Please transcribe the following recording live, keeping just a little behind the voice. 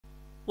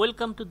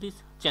Welcome to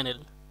this channel.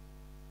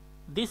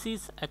 This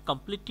is a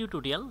complete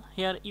tutorial.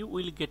 Here you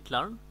will get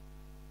learn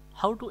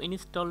how to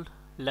install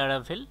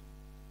Laravel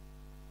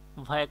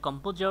via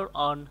Composer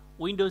on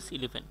Windows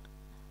 11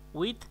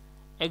 with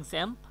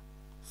XAMPP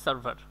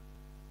server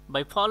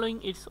by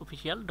following its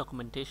official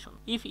documentation.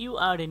 If you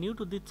are new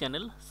to this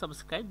channel,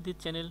 subscribe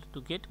this channel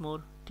to get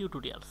more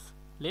tutorials.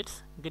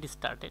 Let's get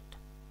started.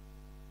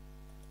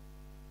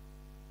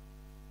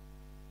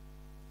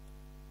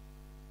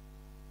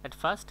 At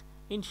first,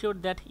 ensure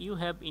that you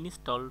have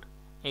installed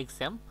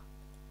XAMPP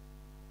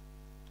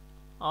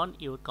on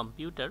your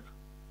computer.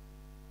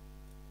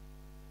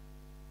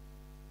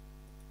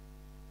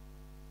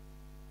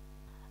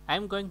 I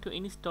am going to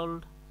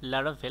install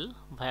Laravel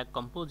via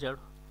Composer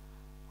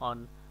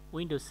on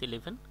Windows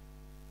 11.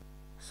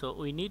 So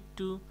we need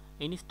to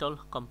install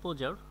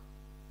Composer.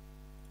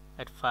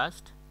 At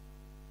first,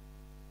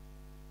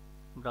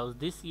 browse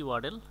this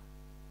URL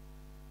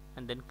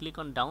and then click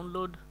on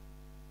download.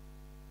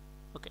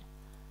 Okay,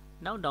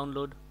 now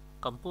download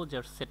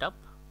Composer setup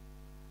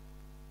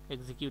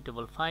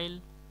executable file.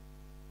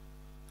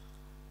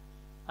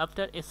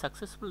 After a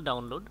successful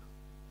download,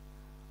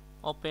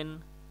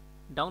 open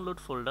download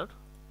folder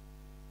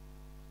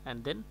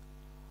and then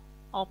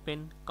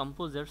open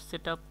Composer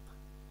setup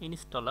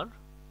installer.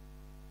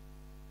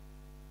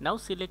 Now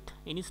select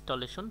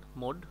installation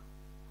mode.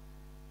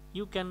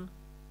 You can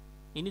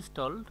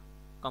install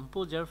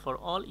Composer for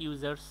all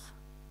users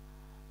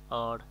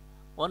or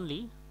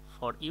only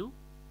for you.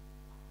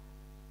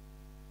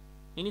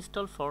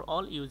 Install for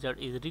all user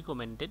is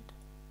recommended.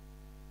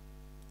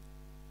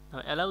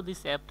 Now allow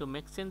this app to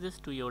make changes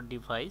to your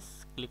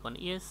device. Click on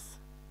yes.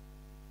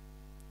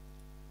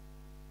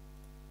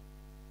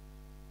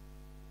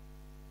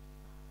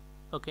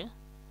 Okay.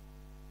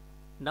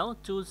 Now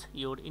choose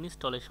your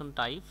installation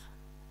type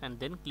and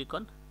then click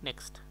on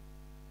next.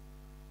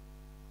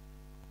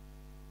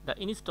 The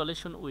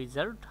installation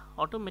wizard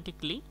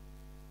automatically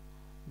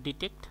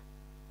detect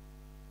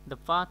the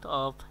path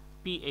of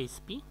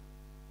PHP.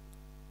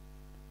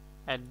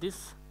 Add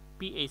this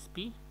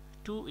PHP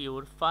to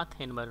your path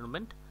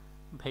environment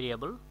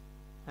variable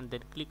and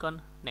then click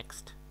on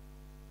next.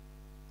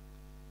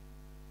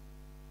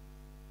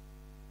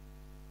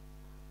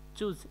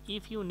 Choose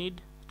if you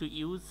need to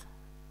use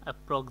a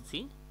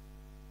proxy.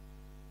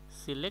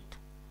 Select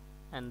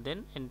and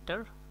then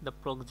enter the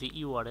proxy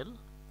URL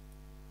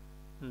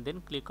and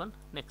then click on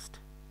next.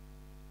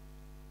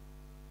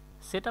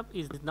 Setup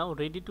is now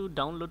ready to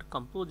download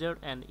Composer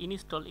and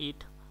install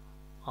it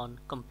on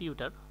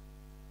computer.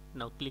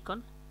 Now click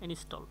on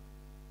install.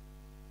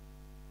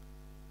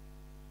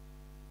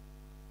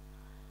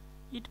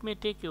 It may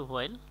take a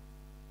while.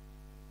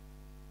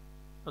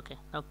 Okay,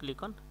 now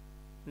click on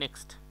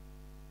next.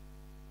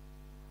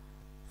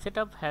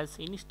 Setup has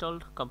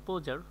installed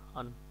Composer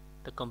on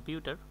the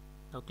computer.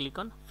 Now click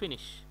on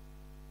finish.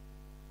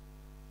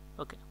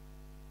 Okay.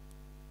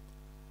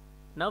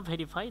 Now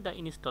verify the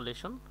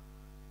installation.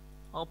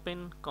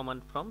 Open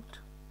command prompt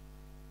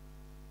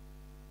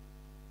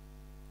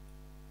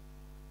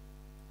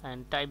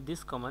and type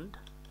this command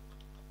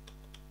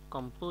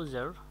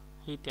Composer,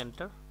 hit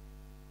enter.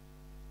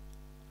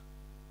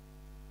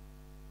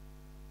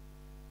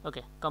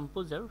 Okay,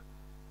 Composer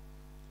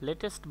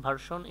latest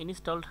version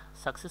installed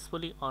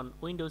successfully on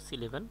Windows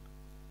 11.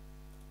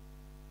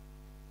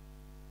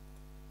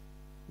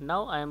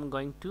 Now I am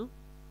going to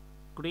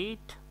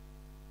create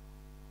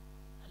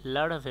a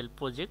Laravel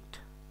project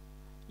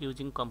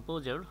using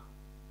Composer.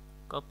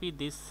 Copy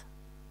this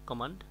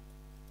command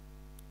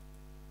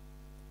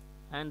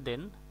and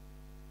then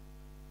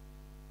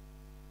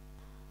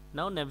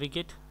now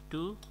navigate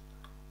to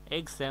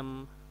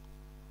XAMPP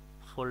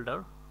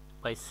folder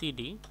by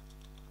CD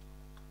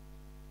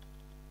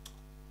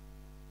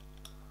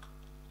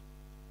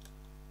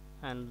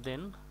and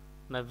then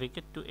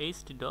navigate to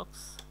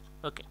htdocs.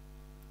 Okay,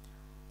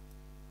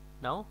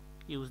 now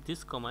use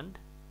this command.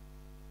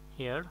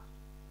 Here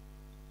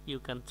you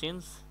can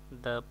change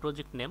the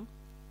project name,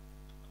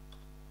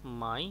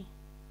 my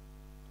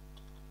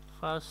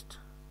first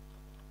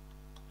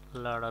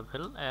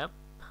Laravel app,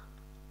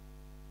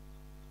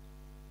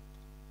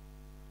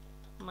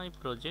 my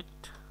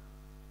project.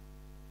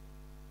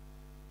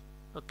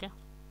 Okay,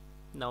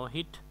 now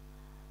hit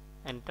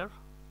enter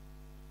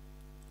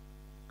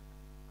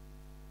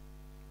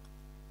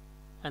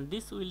and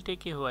this will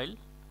take a while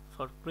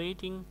for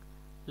creating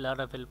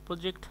Laravel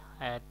project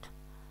at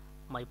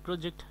my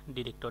project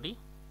directory.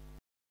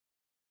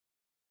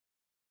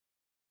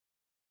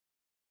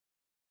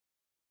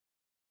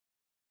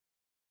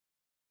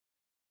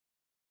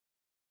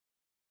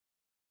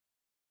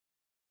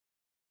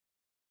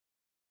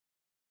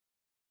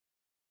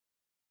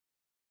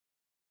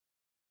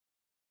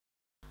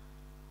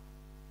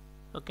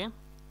 Okay,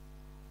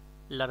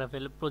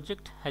 Laravel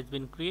project has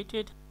been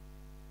created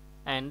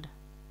and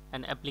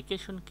an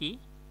application key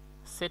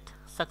set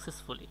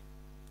successfully.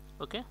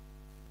 Okay,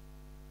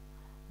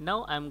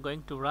 now I am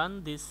going to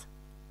run this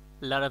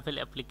Laravel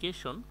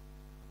application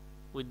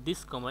with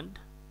this command.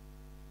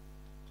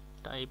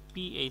 Type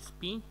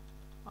php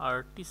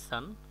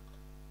artisan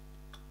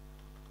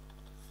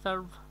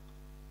serve.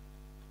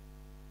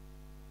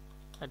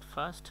 At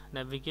first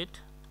navigate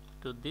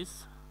to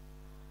this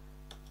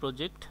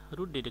project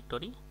root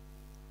directory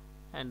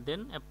and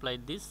then apply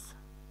this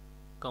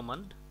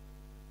command.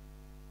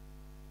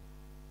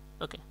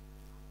 Okay,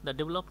 the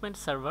development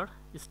server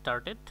is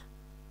started.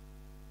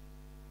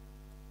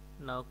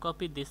 Now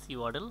copy this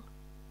URL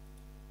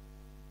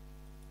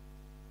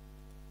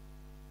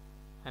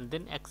and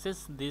then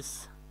access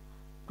this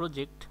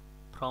project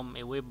from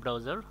a web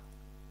browser.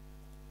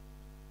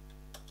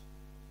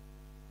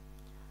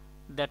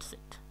 That's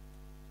it.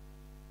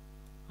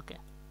 Okay.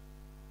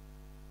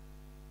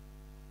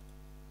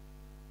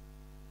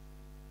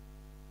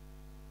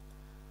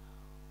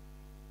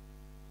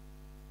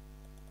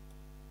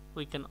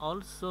 We can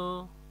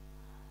also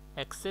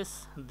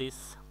access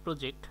this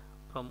project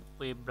from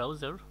web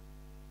browser.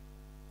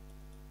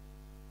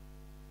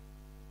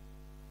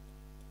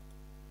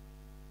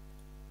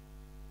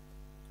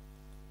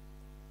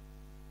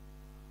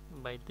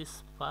 By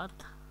this path.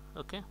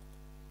 Okay,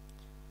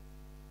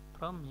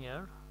 from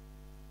here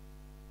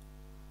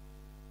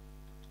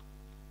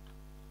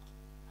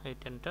hit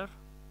enter.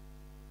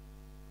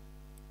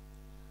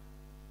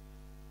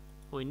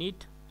 We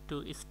need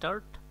to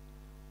start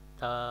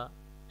the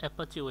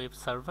Apache web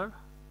server.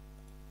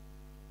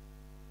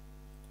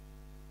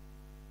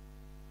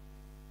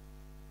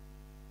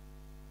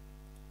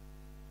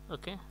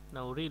 Okay,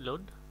 now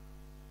reload.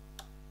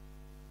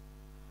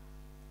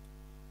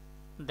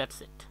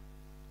 That's it.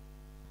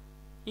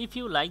 If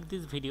you like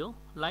this video,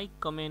 like,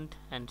 comment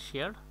and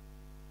share.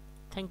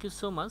 Thank you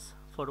so much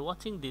for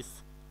watching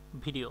this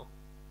video.